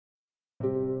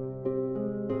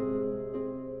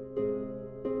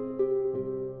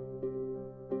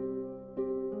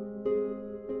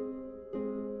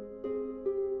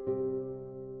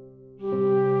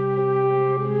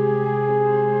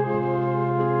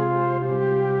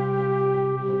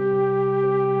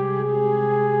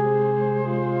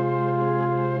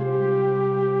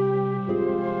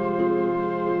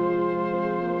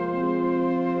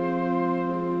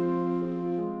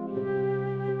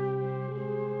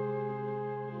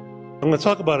I'm going to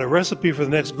talk about a recipe for the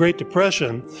next Great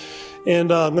Depression.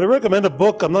 And I'm going to recommend a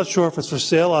book. I'm not sure if it's for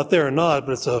sale out there or not,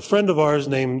 but it's a friend of ours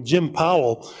named Jim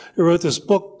Powell who wrote this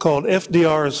book called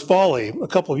FDR's Folly a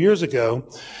couple of years ago.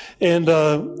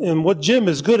 And what Jim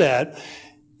is good at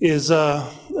is,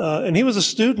 and he was a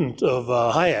student of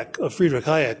Friedrich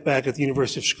Hayek, back at the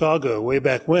University of Chicago way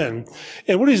back when.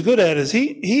 And what he's good at is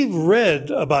he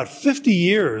read about 50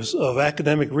 years of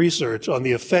academic research on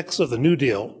the effects of the New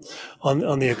Deal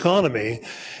on the economy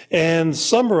and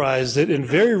summarized it in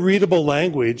very readable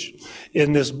language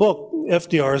in this book,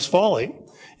 FDR's Folly.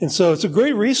 And so it's a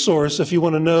great resource if you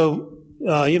want to know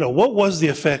what was the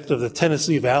effect of the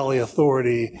Tennessee Valley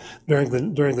Authority during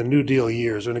the New Deal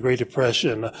years, during the Great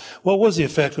Depression? What was the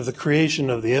effect of the creation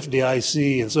of the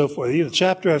FDIC and so forth?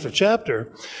 Chapter after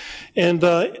chapter. And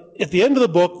at the end of the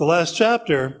book, the last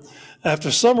chapter,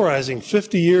 after summarizing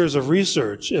 50 years of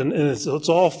research, and it's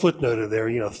all footnoted there,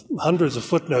 hundreds of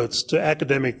footnotes to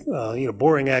academic,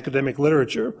 boring academic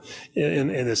literature in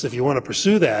this, if you want to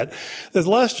pursue that. The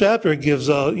last chapter gives,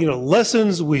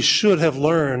 lessons we should have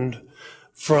learned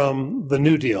from the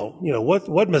New Deal.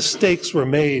 What mistakes were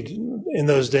made in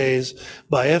those days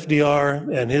by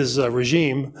FDR and his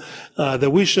regime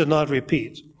that we should not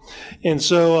repeat. And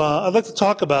so I'd like to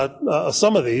talk about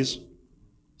some of these.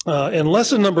 And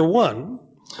lesson number one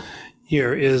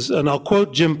here is, and I'll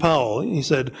quote Jim Powell, he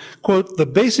said, quote, "The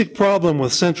basic problem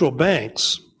with central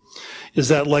banks is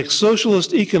that, like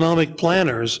socialist economic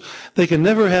planners, they can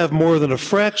never have more than a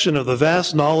fraction of the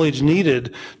vast knowledge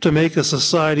needed to make a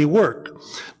society work,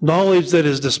 knowledge that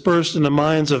is dispersed in the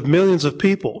minds of millions of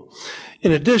people.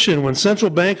 In addition, when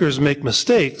central bankers make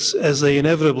mistakes, as they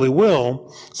inevitably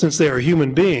will, since they are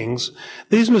human beings,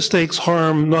 these mistakes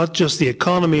harm not just the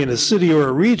economy in a city or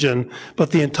a region, but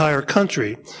the entire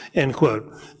country," end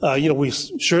quote. We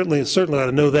certainly ought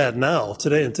to know that now,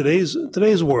 today, in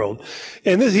today's world.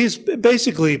 And he's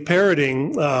basically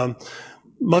parroting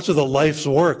much of the life's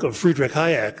work of Friedrich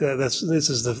Hayek. This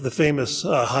is the famous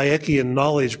Hayekian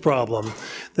knowledge problem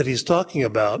that he's talking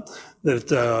about, that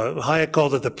Hayek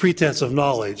called it the pretense of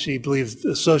knowledge. He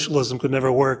believed socialism could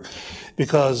never work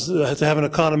because to have an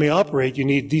economy operate, you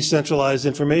need decentralized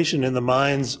information in the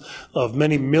minds of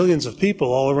many millions of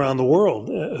people all around the world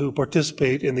who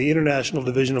participate in the international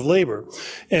division of labor.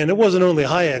 And it wasn't only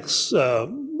Hayek's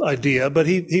idea, but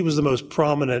he was the most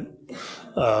prominent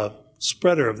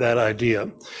spreader of that idea.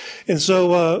 And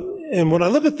so, and when I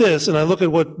look at this, and I look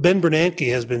at what Ben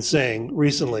Bernanke has been saying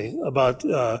recently about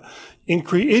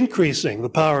increasing the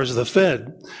powers of the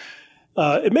Fed,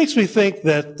 it makes me think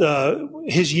that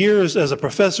his years as a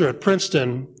professor at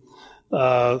Princeton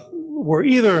were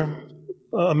either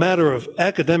a matter of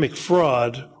academic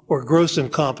fraud or gross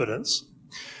incompetence.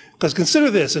 Because consider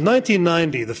this, in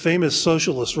 1990, the famous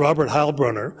socialist Robert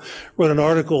Heilbronner wrote an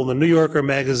article in the New Yorker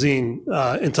magazine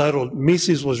entitled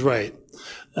 "Mises Was Right."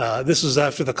 This was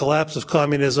after the collapse of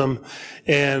communism,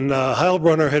 and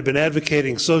Heilbronner had been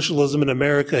advocating socialism in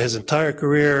America his entire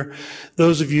career.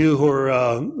 Those of you who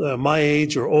are my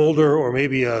age or older, or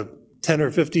maybe 10 or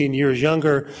 15 years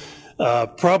younger,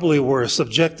 probably were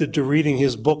subjected to reading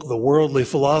his book, The Worldly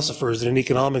Philosophers, in an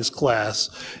economics class,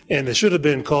 and it should have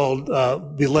been called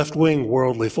The Left-Wing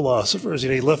Worldly Philosophers.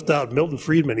 He left out Milton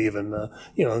Friedman even,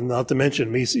 not to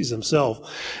mention Mises himself.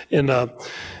 And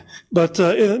But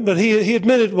he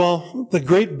admitted, well, the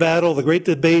great battle, the great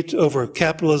debate over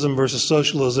capitalism versus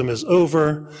socialism is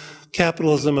over.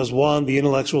 Capitalism has won the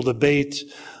intellectual debate.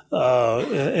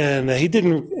 And he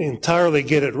didn't entirely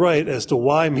get it right as to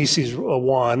why Mises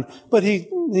won, but he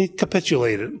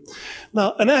capitulated.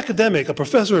 Now, an academic, a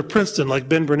professor at Princeton like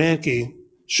Ben Bernanke,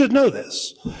 should know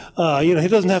this. He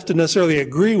doesn't have to necessarily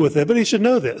agree with it, but he should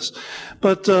know this.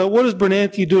 But what is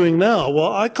Bernanke doing now?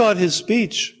 Well, I caught his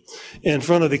speech in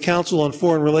front of the Council on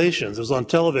Foreign Relations. It was on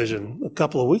television a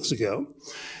couple of weeks ago.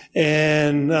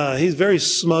 And he's very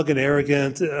smug and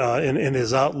arrogant in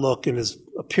his outlook and his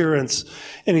appearance.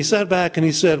 And he sat back and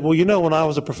he said, well, when I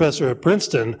was a professor at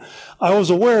Princeton, I was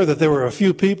aware that there were a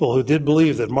few people who did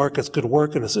believe that markets could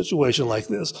work in a situation like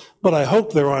this. But I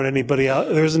hope there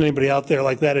isn't anybody out there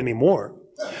like that anymore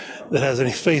that has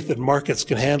any faith that markets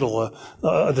can handle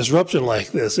a disruption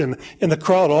like this. And the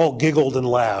crowd all giggled and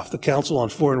laughed. The Council on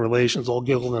Foreign Relations all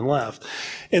giggled and laughed.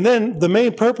 And then the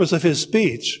main purpose of his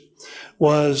speech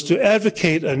was to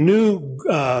advocate a new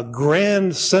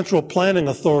grand central planning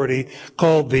authority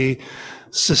called the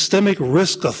Systemic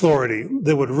Risk Authority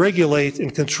that would regulate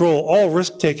and control all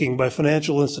risk-taking by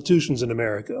financial institutions in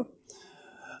America.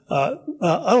 I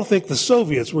don't think the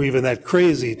Soviets were even that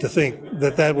crazy to think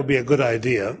that that would be a good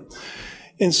idea.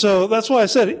 And so that's why I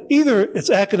said either it's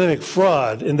academic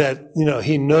fraud in that,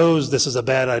 he knows this is a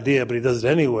bad idea, but he does it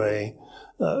anyway,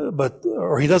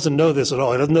 or he doesn't know this at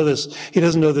all. He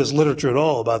doesn't know this literature at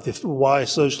all about why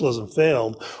socialism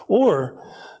failed, or,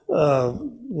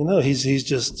 he's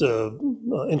just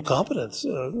incompetent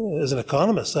as an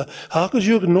economist. How could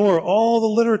you ignore all the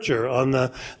literature on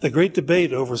the great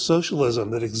debate over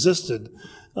socialism that existed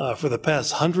for the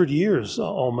past 100 years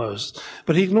almost?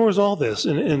 But he ignores all this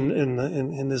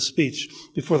in this speech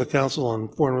before the Council on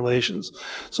Foreign Relations.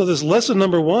 So this lesson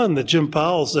number one that Jim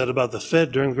Powell said about the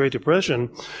Fed during the Great Depression,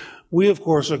 we, of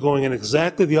course, are going in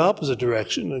exactly the opposite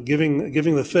direction, giving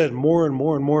the Fed more and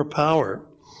more and more power.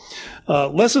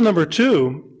 Lesson number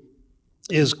two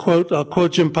is, I'll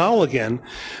quote Jim Powell again,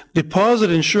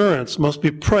 deposit insurance must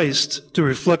be priced to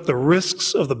reflect the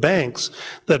risks of the banks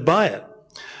that buy it.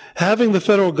 Having the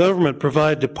federal government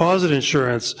provide deposit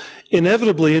insurance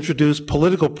inevitably introduced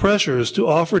political pressures to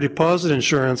offer deposit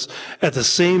insurance at the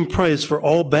same price for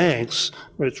all banks,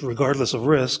 regardless of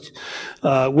risk,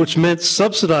 which meant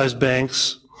subsidized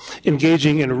banks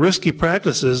engaging in risky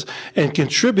practices and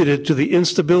contributed to the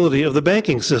instability of the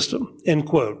banking system, end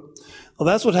quote. Well,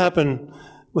 that's what happened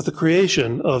with the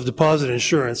creation of deposit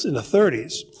insurance in the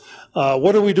 30s.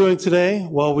 What are we doing today?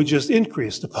 Well, we just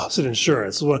increased deposit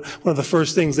insurance. One of the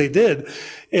first things they did.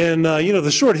 And,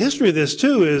 the short history of this,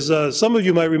 too, is some of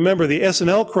you might remember the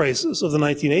S&L crisis of the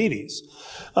 1980s.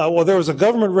 Well, there was a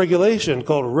government regulation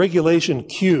called Regulation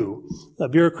Q.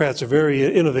 Bureaucrats are very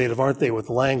innovative, aren't they, with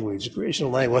language, creation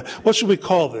of language. What should we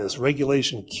call this?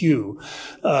 Regulation Q.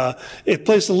 It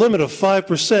placed a limit of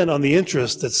 5% on the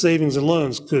interest that savings and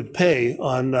loans could pay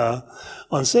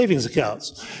on savings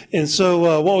accounts. And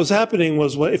so what was happening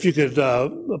was if you could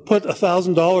put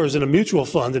 $1,000 in a mutual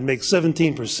fund and make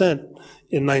 17%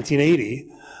 in 1980,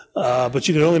 but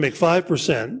you could only make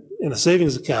 5% in a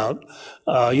savings account,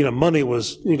 money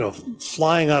was,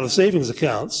 flying out of savings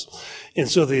accounts. And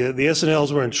so the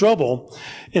S&Ls were in trouble.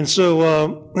 And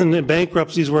so, and then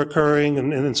bankruptcies were occurring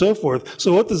and so forth.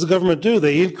 So what does the government do?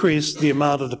 They increased the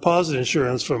amount of deposit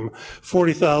insurance from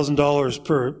 $40,000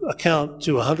 per account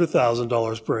to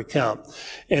 $100,000 per account.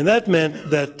 And that meant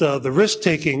that the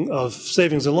risk-taking of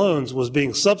savings and loans was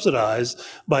being subsidized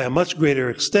by a much greater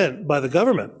extent by the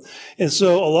government. And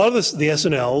so a lot of the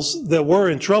S&Ls that were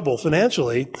in trouble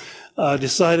financially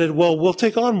decided, well, we'll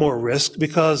take on more risk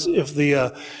because if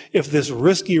this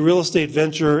risky real estate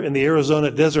venture in the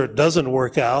Arizona desert doesn't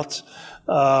work out,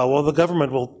 well, the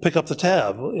government will pick up the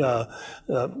tab.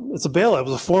 It's a bailout. It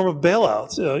was a form of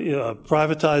bailout.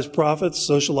 Privatized profits,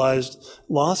 socialized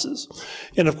losses.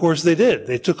 And of course they did.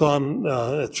 They took on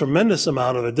a tremendous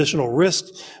amount of additional risk,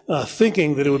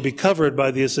 thinking that it would be covered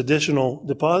by this additional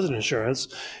deposit insurance.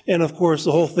 And of course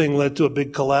the whole thing led to a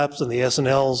big collapse in the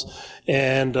S&Ls,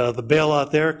 and the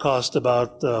bailout there cost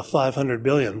about $500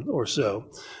 billion or so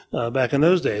back in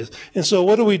those days. And so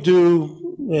what do we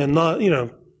do?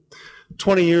 And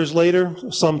 20 years later,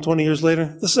 the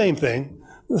same thing.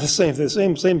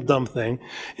 The same dumb thing.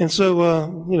 And so,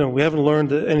 we haven't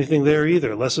learned anything there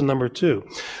either. Lesson number two.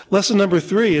 Lesson number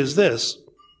three is this,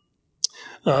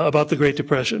 about the Great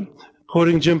Depression.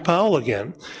 Quoting Jim Powell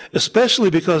again, especially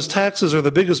because taxes are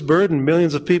the biggest burden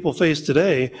millions of people face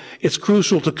today, it's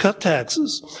crucial to cut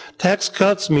taxes. Tax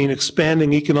cuts mean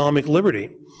expanding economic liberty.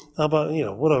 How about,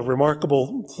 what a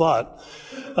remarkable thought.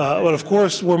 But of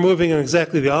course, we're moving in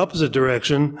exactly the opposite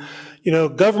direction.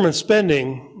 Government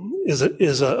spending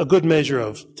is a good measure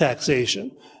of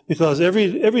taxation, because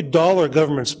every dollar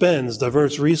government spends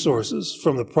diverts resources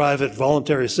from the private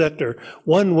voluntary sector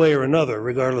one way or another,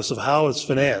 regardless of how it's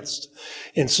financed.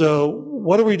 And so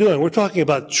what are we doing? We're talking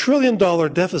about trillion-dollar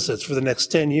deficits for the next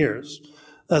 10 years.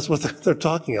 That's what they're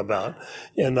talking about.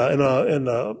 And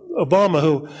Obama,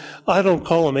 who I don't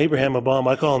call him Abraham Obama,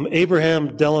 I call him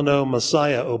Abraham Delano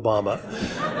Messiah Obama,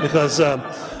 because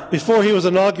before he was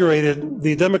inaugurated,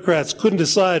 the Democrats couldn't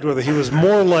decide whether he was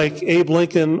more like Abe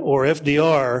Lincoln or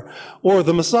FDR or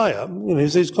the Messiah.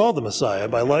 He's called the Messiah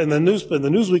in the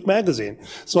Newsweek magazine.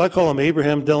 So I call him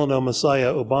Abraham Delano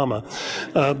Messiah Obama.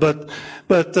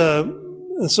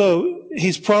 So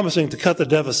he's promising to cut the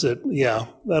deficit. Yeah,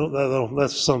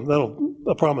 that's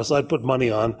a promise I'd put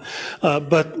money on.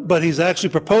 But he's actually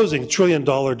proposing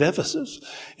trillion-dollar deficits.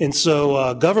 And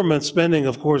so government spending,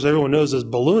 of course, everyone knows is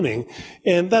ballooning,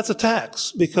 and that's a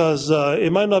tax, because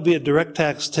it might not be a direct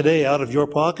tax today out of your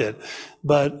pocket,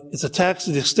 but it's a tax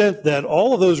to the extent that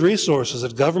all of those resources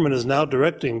that government is now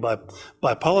directing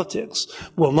by politics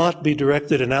will not be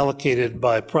directed and allocated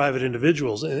by private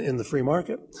individuals in the free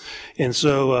market. And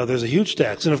so there's a huge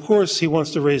tax. And of course, he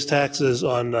wants to raise taxes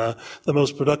on the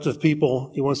most productive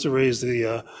people. He wants to raise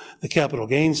the capital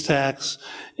gains tax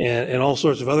and all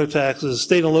sorts of other taxes.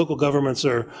 State and local governments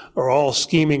are all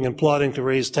scheming and plotting to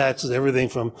raise taxes, everything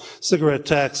from cigarette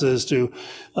taxes to,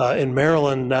 in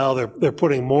Maryland now, they're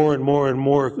putting more and more and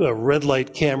more red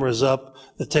light cameras up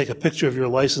that take a picture of your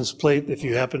license plate if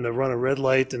you happen to run a red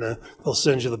light, and they'll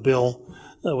send you the bill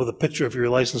with a picture of your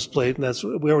license plate.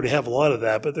 And we already have a lot of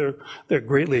that, but they're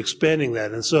greatly expanding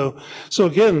that. And so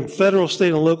again, federal,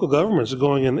 state, and local governments are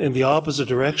going in the opposite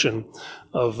direction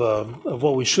of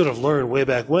what we should have learned way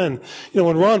back when. You know,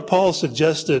 when Ron Paul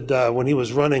suggested, when he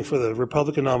was running for the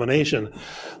Republican nomination,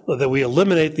 that we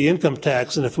eliminate the income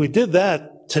tax, and if we did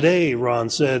that today, Ron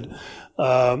said,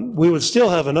 we would still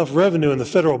have enough revenue in the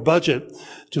federal budget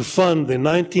to fund the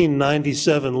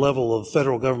 1997 level of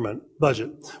federal government budget,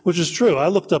 which is true. I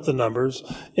looked up the numbers,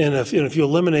 and if you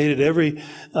eliminated every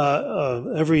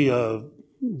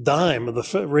dime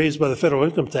of raised by the federal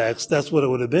income tax, that's what it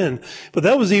would have been. But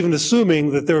that was even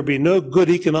assuming that there would be no good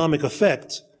economic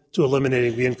effect to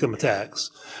eliminating the income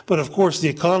tax. But of course, the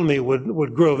economy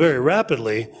would grow very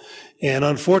rapidly. And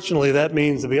unfortunately, that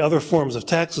means that the other forms of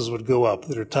taxes would go up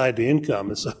that are tied to income.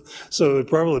 And so it would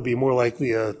probably be more like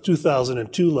the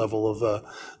 2002 level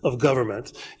of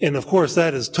government. And of course,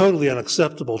 that is totally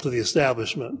unacceptable to the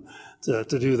establishment to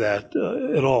do that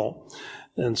at all.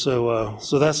 And so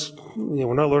that's,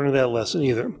 we're not learning that lesson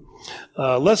either.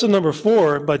 Lesson number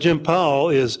 4 by Jim Powell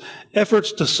is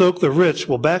efforts to soak the rich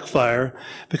will backfire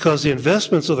because the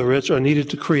investments of the rich are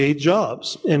needed to create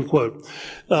jobs, end quote.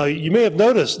 You may have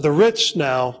noticed the rich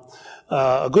now,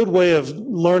 a good way of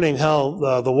learning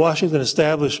how the Washington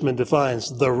establishment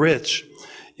defines the rich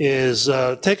is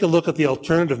take a look at the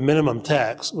alternative minimum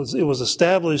tax. It was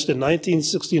established in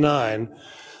 1969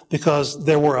 because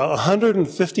there were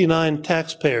 159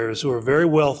 taxpayers who were very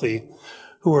wealthy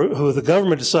who the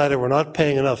government decided were not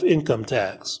paying enough income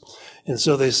tax. And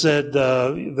so they said,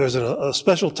 there's a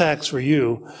special tax for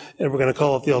you, and we're going to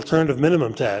call it the alternative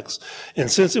minimum tax.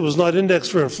 And since it was not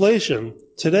indexed for inflation,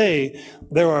 today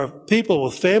there are people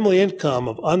with family income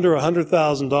of under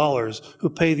 $100,000 who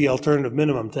pay the alternative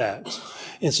minimum tax.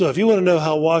 And so if you want to know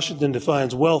how Washington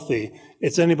defines wealthy,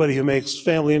 it's anybody who makes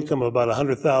family income of about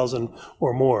 $100,000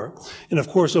 or more. And of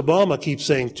course, Obama keeps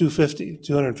saying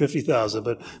 250,000.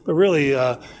 But really,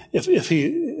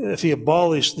 if he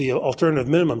abolished the alternative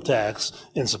minimum tax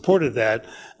and supported that,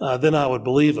 then I would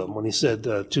believe him when he said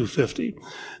 250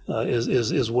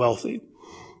 is wealthy.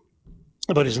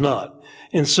 But he's not.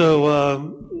 And so,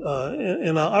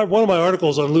 one of my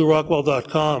articles on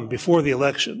LouRockwell.com before the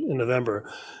election in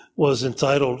November was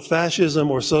entitled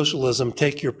 "Fascism or Socialism,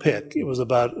 Take Your Pick." It was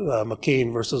about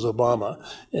McCain versus Obama,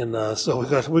 and so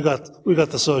we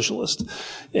got the socialist.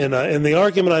 And the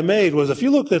argument I made was, if you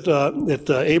look at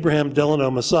Abraham Delano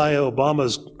Messiah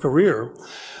Obama's career,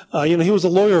 he was a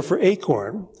lawyer for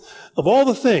Acorn. Of all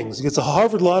the things, he gets a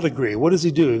Harvard Law degree. What does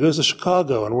he do? He goes to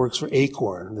Chicago and works for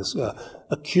Acorn, this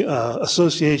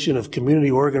Association of Community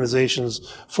Organizations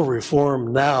for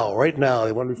Reform Now. Right now,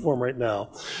 they want reform right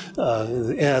now.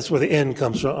 And that's where the N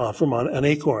comes from on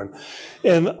Acorn.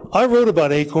 And I wrote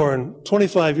about Acorn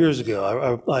 25 years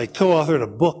ago. I co-authored a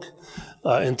book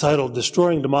entitled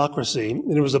 "Destroying Democracy,"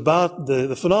 and it was about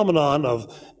the phenomenon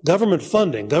of government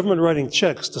funding, government writing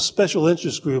checks to special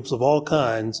interest groups of all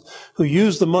kinds who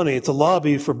use the money to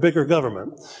lobby for bigger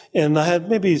government. And I had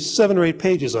maybe 7 or 8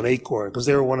 pages on Acorn because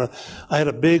they were I had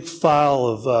a big file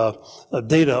of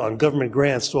data on government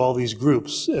grants to all these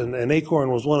groups, and Acorn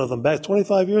was one of them back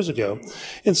 25 years ago.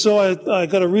 And so I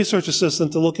got a research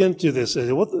assistant to look into this. I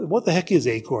said, what the heck is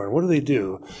Acorn? What do they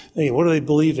do? What do they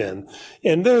believe in?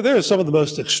 And they're some of the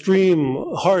most extreme,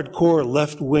 hardcore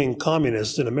left-wing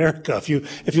communists in America.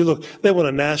 If you look, they want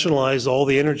to nationalize all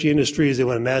the energy industries. They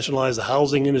want to nationalize the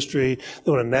housing industry.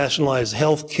 They want to nationalize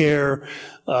health care.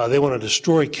 They want to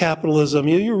destroy capitalism.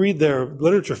 You read their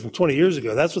literature from 20 years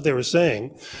ago. That's what they were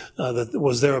saying, that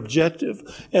was their objective.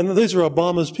 And these are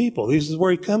Obama's people. This is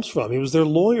where he comes from. He was their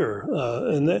lawyer.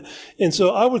 And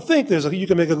so I would think you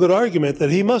can make a good argument that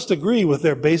he must agree with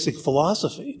their basic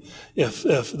philosophy. If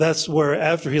that's where,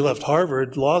 after he left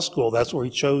Harvard Law School, that's where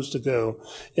he chose to go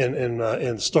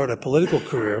and start a political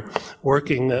career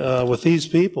working with these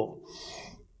people.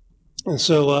 And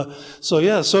so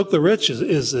yeah, Soak the Rich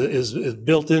is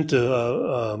built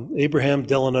into Abraham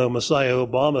Delano Messiah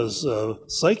Obama's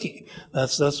psyche.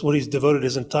 That's what he's devoted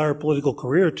his entire political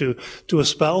career to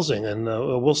espousing, and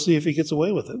we'll see if he gets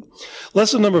away with it.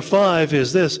 Lesson number 5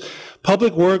 is this: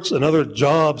 public works and other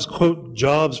jobs, quote,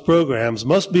 jobs programs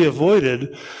must be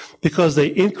avoided because they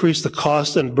increase the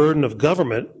cost and burden of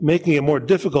government, making it more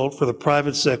difficult for the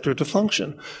private sector to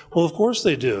function. Well, of course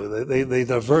they do. They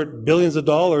divert billions of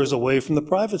dollars away from the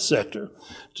private sector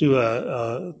to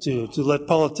let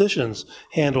politicians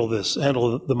handle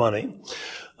the money.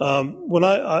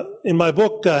 In my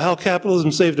book, How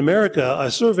Capitalism Saved America, I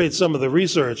surveyed some of the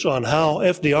research on how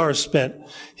FDR spent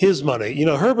his money. You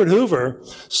know, Herbert Hoover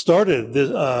started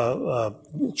the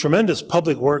tremendous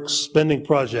public works spending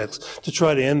projects to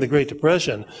try to end the Great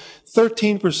Depression.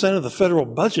 13% of the federal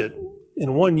budget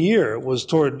in 1 year was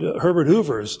toward Herbert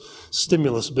Hoover's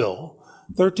stimulus bill.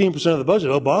 13% of the budget.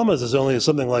 Obama's is only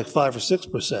something like 5 or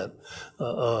 6%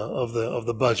 of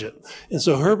the budget. And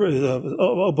so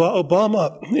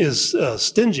Obama is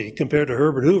stingy compared to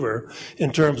Herbert Hoover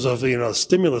in terms of,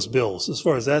 stimulus bills, as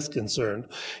far as that's concerned.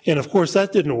 And of course,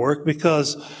 that didn't work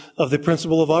because of the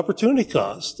principle of opportunity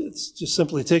cost. It's just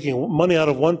simply taking money out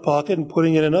of one pocket and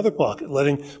putting it in another pocket,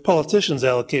 letting politicians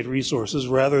allocate resources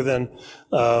rather than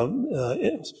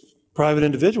private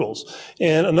individuals.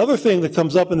 And another thing that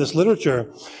comes up in this literature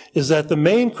is that the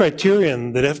main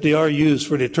criterion that FDR used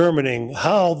for determining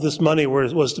how this money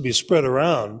was to be spread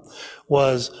around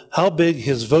was how big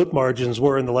his vote margins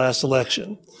were in the last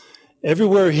election.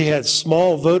 Everywhere he had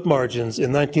small vote margins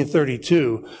in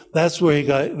 1932, that's where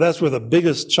the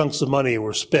biggest chunks of money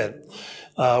were spent.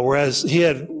 Whereas he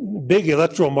had big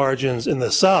electoral margins in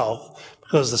the South,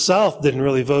 because the South didn't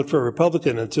really vote for a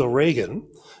Republican until Reagan,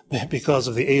 because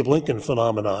of the Abe Lincoln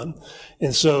phenomenon.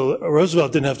 And so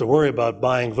Roosevelt didn't have to worry about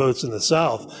buying votes in the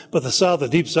South. But the South, the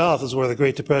Deep South, is where the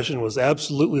Great Depression was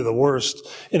absolutely the worst.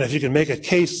 And if you can make a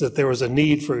case that there was a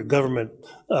need for government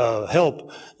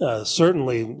help,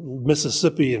 certainly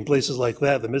Mississippi and places like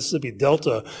that, the Mississippi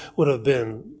Delta, would have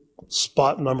been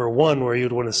spot number 1 where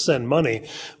you'd want to send money.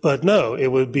 But no, it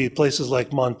would be places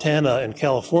like Montana and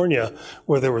California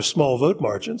where there were small vote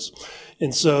margins.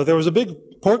 And so there was a big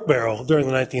pork barrel during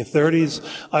the 1930s.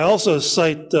 I also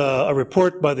cite a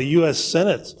report by the U.S.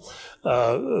 Senate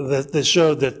that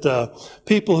showed that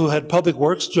people who had public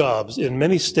works jobs in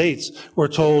many states were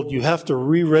told you have to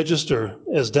re-register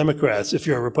as Democrats if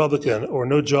you're a Republican, or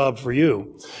no job for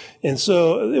you. And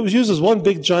so it was used as one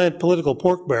big giant political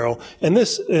pork barrel. And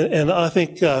I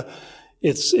think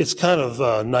it's kind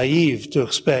of naive to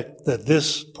expect that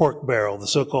this pork barrel, the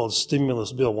so-called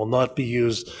stimulus bill, will not be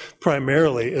used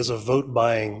primarily as a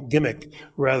vote-buying gimmick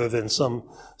rather than some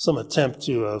attempt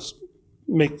to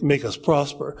make us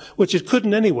prosper, which it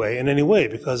couldn't in any way,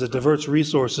 because it diverts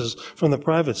resources from the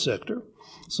private sector.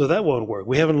 So that won't work.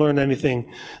 We haven't learned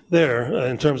anything there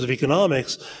in terms of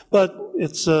economics, but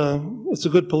it's a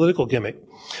good political gimmick.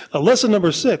 Lesson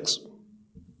number 6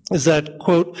 is that,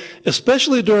 quote,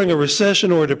 especially during a recession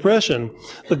or a depression,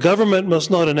 the government must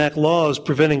not enact laws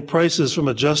preventing prices from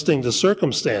adjusting to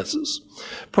circumstances.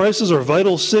 Prices are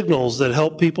vital signals that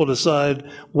help people decide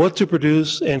what to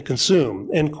produce and consume,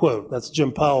 end quote. That's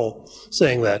Jim Powell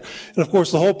saying that. And of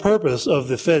course, the whole purpose of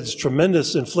the Fed's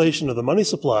tremendous inflation of the money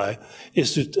supply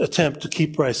is to attempt to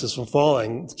keep prices from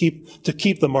falling, to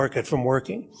keep the market from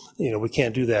working. We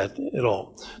can't do that at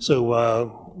all.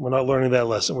 So, we're not learning that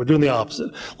lesson. We're doing the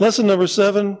opposite. Lesson number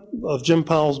 7 of Jim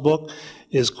Powell's book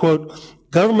is, quote,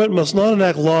 government must not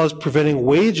enact laws preventing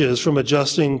wages from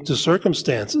adjusting to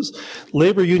circumstances.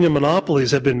 Labor union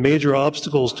monopolies have been major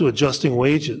obstacles to adjusting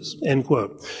wages, end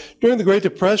quote. During the Great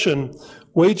Depression,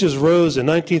 wages rose in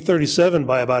 1937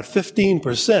 by about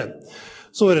 15%.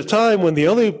 So at a time when the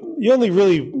only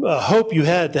really hope you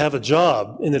had to have a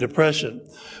job in the Depression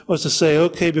was to say,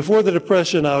 okay, before the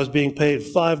Depression, I was being paid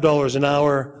 $5 an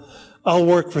hour. I'll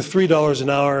work for $3 an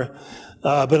hour,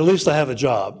 but at least I have a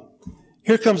job.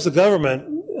 Here comes the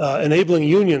government enabling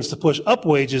unions to push up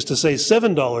wages to, say,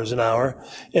 $7 an hour,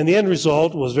 and the end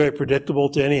result was very predictable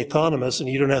to any economist, and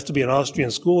you don't have to be an Austrian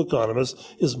school economist,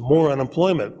 is more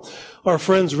unemployment. Our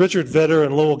friends Richard Vedder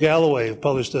and Lowell Galloway have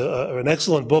published an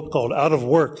excellent book called Out of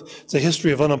Work. It's a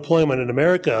history of unemployment in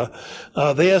America.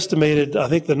 They estimated, I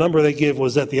think the number they give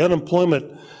was that the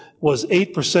unemployment was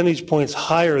 8 percentage points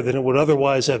higher than it would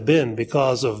otherwise have been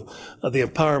because of the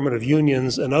empowerment of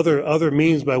unions and other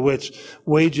means by which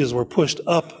wages were pushed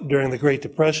up during the Great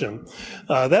Depression.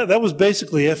 That was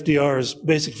basically FDR's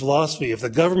basic philosophy. If the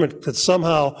government could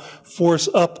somehow force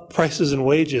up prices and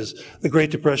wages, the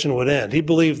Great Depression would end. He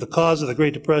believed the cause of the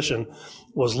Great Depression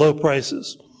was low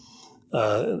prices.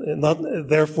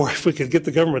 Therefore, if we could get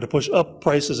the government to push up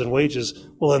prices and wages,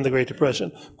 we'll end the Great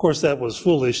Depression. Of course, that was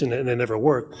foolish and it never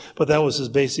worked, but that was his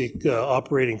basic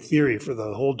operating theory for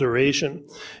the whole duration.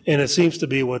 And it seems to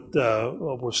be what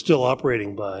we're still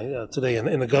operating by today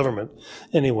in the government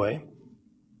anyway.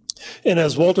 And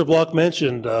as Walter Block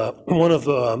mentioned, one of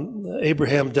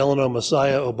Abraham Delano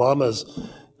Messiah Obama's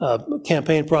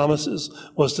campaign promises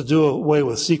was to do away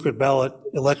with secret ballot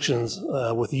elections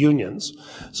with unions,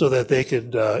 so that they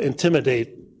could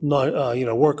intimidate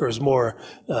workers more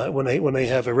when they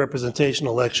have a representation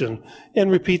election,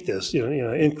 and repeat this,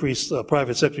 increase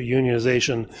private sector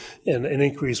unionization and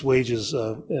increase wages,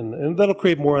 and that'll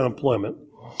create more unemployment.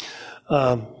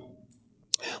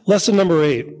 Lesson number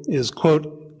 8 is,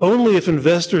 quote, only if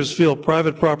investors feel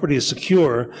private property is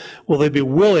secure will they be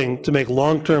willing to make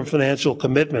long-term financial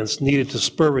commitments needed to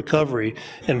spur recovery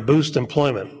and boost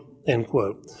employment, end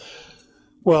quote.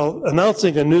 Well,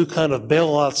 announcing a new kind of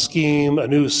bailout scheme, a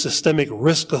new systemic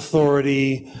risk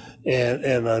authority,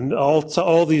 and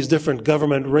all these different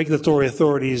government regulatory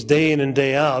authorities day in and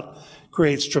day out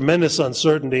creates tremendous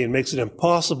uncertainty and makes it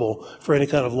impossible for any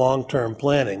kind of long-term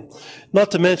planning.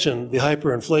 Not to mention the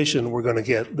hyperinflation we're going to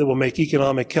get that will make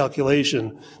economic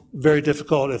calculation very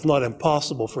difficult, if not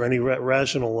impossible, for any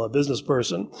rational business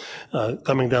person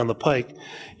coming down the pike.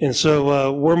 And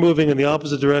so we're moving in the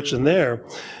opposite direction there.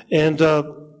 And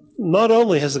not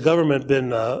only has the government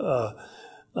been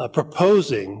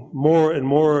proposing more and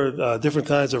more different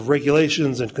kinds of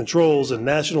regulations and controls and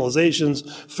nationalizations,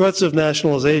 threats of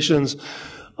nationalizations.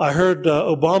 I heard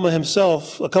Obama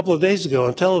himself a couple of days ago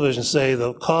on television say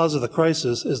the cause of the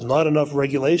crisis is not enough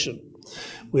regulation.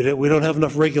 We don't have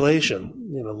enough regulation.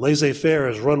 Laissez-faire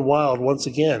has run wild once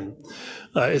again.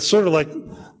 It's sort of like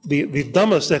the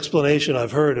dumbest explanation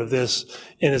I've heard of this,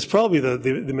 and it's probably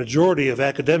the majority of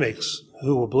academics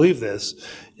who will believe this,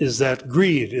 is that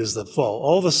greed is the fault.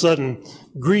 All of a sudden,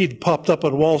 greed popped up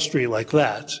on Wall Street like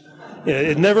that.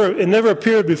 It never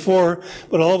appeared before,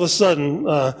 but all of a sudden,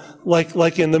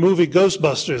 like in the movie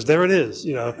Ghostbusters, there it is.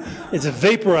 It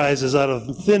vaporizes out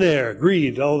of thin air,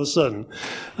 greed, all of a sudden.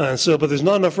 But there's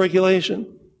not enough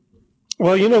regulation.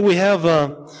 Well, we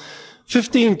have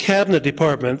 15 cabinet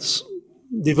departments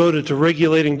devoted to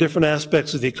regulating different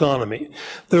aspects of the economy.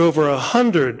 There are over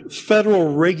 100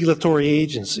 federal regulatory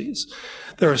agencies.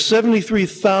 There are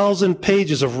 73,000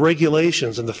 pages of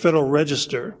regulations in the Federal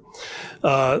Register.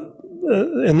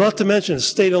 And not to mention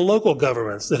state and local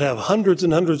governments that have hundreds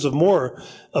and hundreds of more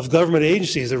of government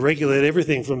agencies that regulate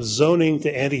everything from zoning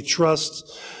to antitrust,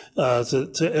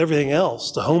 to everything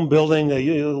else, to home building.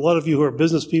 A lot of you who are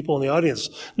business people in the audience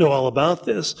know all about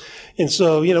this. And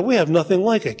so, we have nothing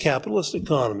like a capitalist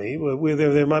economy.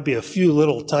 There might be a few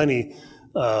little tiny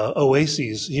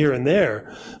oases here and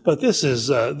there, but this is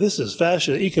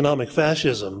economic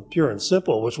fascism, pure and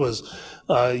simple, which was,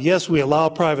 yes, we allow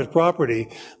private property,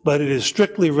 but it is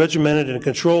strictly regimented and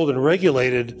controlled and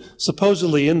regulated,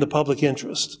 supposedly in the public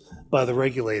interest by the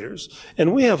regulators.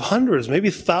 And we have hundreds, maybe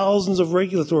thousands of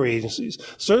regulatory agencies,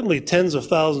 certainly tens of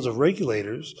thousands of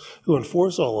regulators who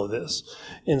enforce all of this.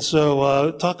 And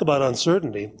so talk about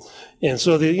uncertainty. And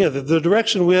so the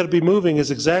direction we ought to be moving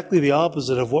is exactly the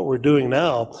opposite of what we're doing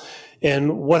now.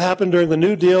 And what happened during the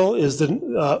New Deal is that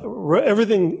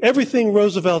everything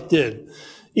Roosevelt did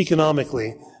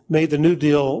economically made the New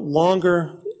Deal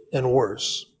longer and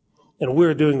worse. And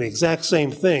we're doing the exact same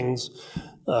things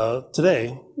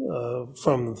today,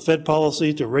 from Fed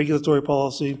policy to regulatory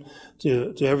policy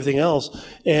to everything else.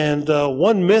 And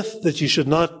one myth that you should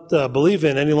not believe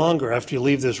in any longer after you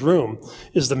leave this room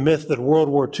is the myth that World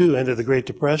War II ended the Great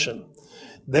Depression.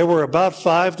 There were about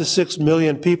 5 to 6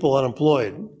 million people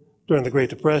unemployed during the Great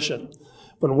Depression.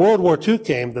 When World War II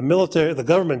came, the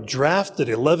government drafted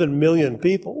 11 million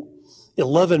people,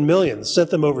 11 million, sent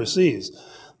them overseas.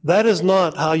 That is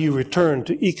not how you return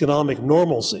to economic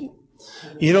normalcy.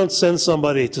 You don't send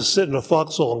somebody to sit in a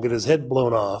foxhole and get his head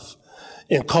blown off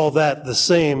and call that the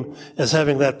same as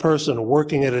having that person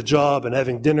working at a job and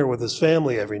having dinner with his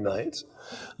family every night.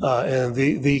 And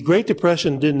the Great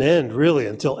Depression didn't end really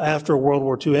until after World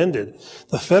War II ended.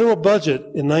 The federal budget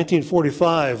in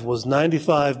 1945 was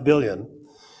 $95 billion.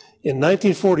 In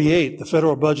 1948, the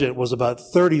federal budget was about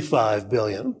 $35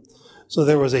 billion. So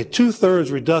there was a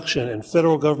 2/3 reduction in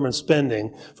federal government spending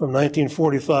from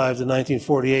 1945 to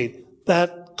 1948.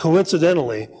 That,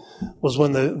 coincidentally, was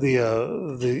when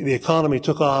the economy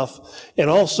took off, and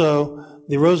also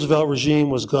the Roosevelt regime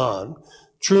was gone.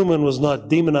 Truman was not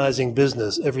demonizing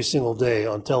business every single day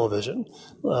on television,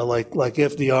 like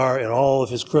FDR and all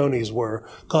of his cronies were,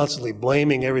 constantly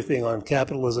blaming everything on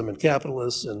capitalism and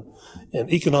capitalists and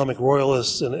economic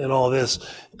royalists and all this,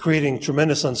 creating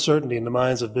tremendous uncertainty in the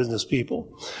minds of business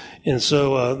people. And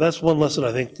so that's one lesson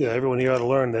I think everyone here ought to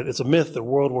learn, that it's a myth that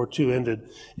World War II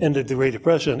ended the Great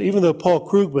Depression. Even though Paul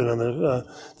Krugman on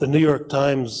the New York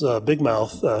Times Big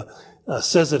Mouth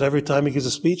says it every time he gives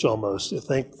a speech almost.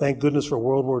 Thank goodness for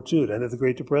World War II. It ended the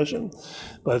Great Depression.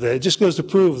 But it just goes to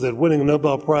prove that winning a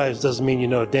Nobel Prize doesn't mean you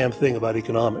know a damn thing about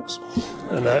economics.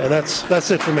 And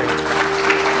that's it for me.